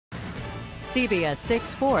CBS6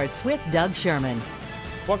 Sports with Doug Sherman.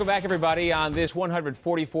 Welcome back, everybody. On this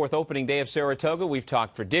 144th opening day of Saratoga, we've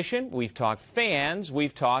talked tradition, we've talked fans,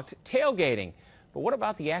 we've talked tailgating. But what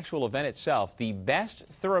about the actual event itself, the best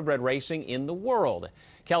thoroughbred racing in the world?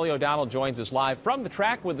 Kelly O'Donnell joins us live from the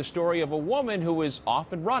track with the story of a woman who is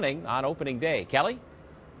off and running on opening day. Kelly?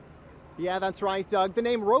 Yeah, that's right, Doug. The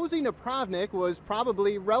name Rosie Napravnik was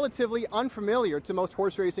probably relatively unfamiliar to most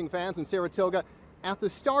horse racing fans in Saratoga at the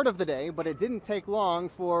start of the day, but it didn't take long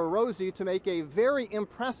for Rosie to make a very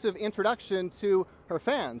impressive introduction to her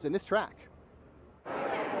fans in this track.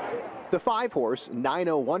 The 5-horse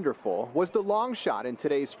 9-0 Wonderful was the long shot in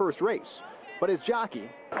today's first race, but as jockey,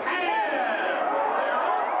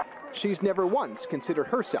 she's never once considered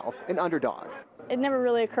herself an underdog. It never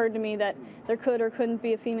really occurred to me that there could or couldn't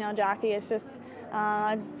be a female jockey. It's just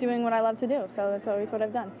doing what I love to do, so that's always what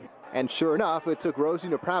I've done. And sure enough, it took Rosie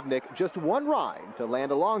Napravnik just one ride to land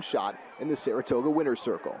a long shot in the Saratoga Winner's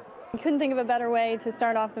Circle. I couldn't think of a better way to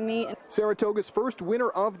start off the meet. Saratoga's first winner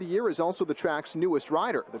of the year is also the track's newest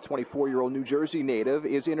rider. The 24-year-old New Jersey native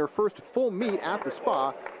is in her first full meet at the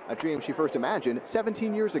spa, a dream she first imagined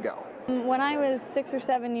 17 years ago. When I was 6 or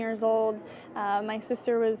 7 years old, my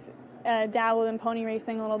sister was dabbled in pony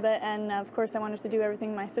racing a little bit, and of course I wanted to do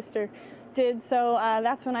everything my sister did, so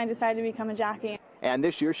that's when I decided to become a jockey. And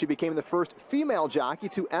this year she became the first female jockey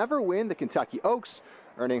to ever win the Kentucky Oaks,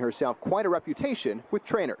 earning herself quite a reputation with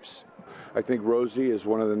trainers. I think Rosie is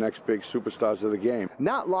one of the next big superstars of the game.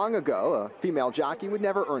 Not long ago, a female jockey would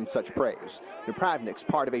never earn such praise. Napravnik's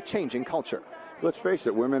part of a changing culture. Let's face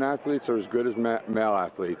it, women athletes are as good as male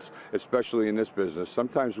athletes, especially in this business.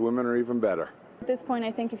 Sometimes women are even better. At this point,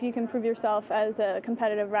 I think if you can prove yourself as a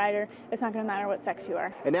competitive rider, it's not going to matter what sex you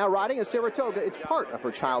are. And now riding in Saratoga, it's part of her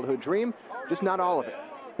childhood dream, just not all of it.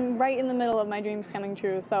 I'm right in the middle of my dreams coming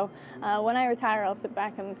true, so when I retire, I'll sit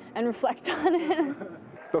back and reflect on it.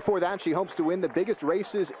 Before that, she hopes to win the biggest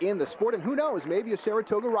races in the sport, and who knows, maybe a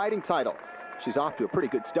Saratoga riding title. She's off to a pretty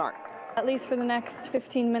good start. At least for the next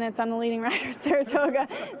 15 minutes, I'm the leading rider at Saratoga.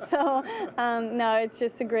 So, no, it's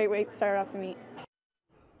just a great way to start off the meet.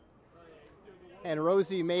 And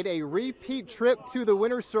Rosie made a repeat trip to the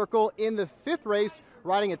winner's circle in the 5th race,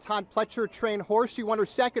 riding a Todd Pletcher-trained horse. She won her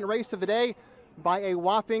second race of the day by a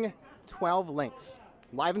whopping 12 lengths.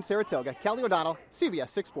 Live in Saratoga, Kelly O'Donnell,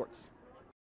 CBS6 Sports.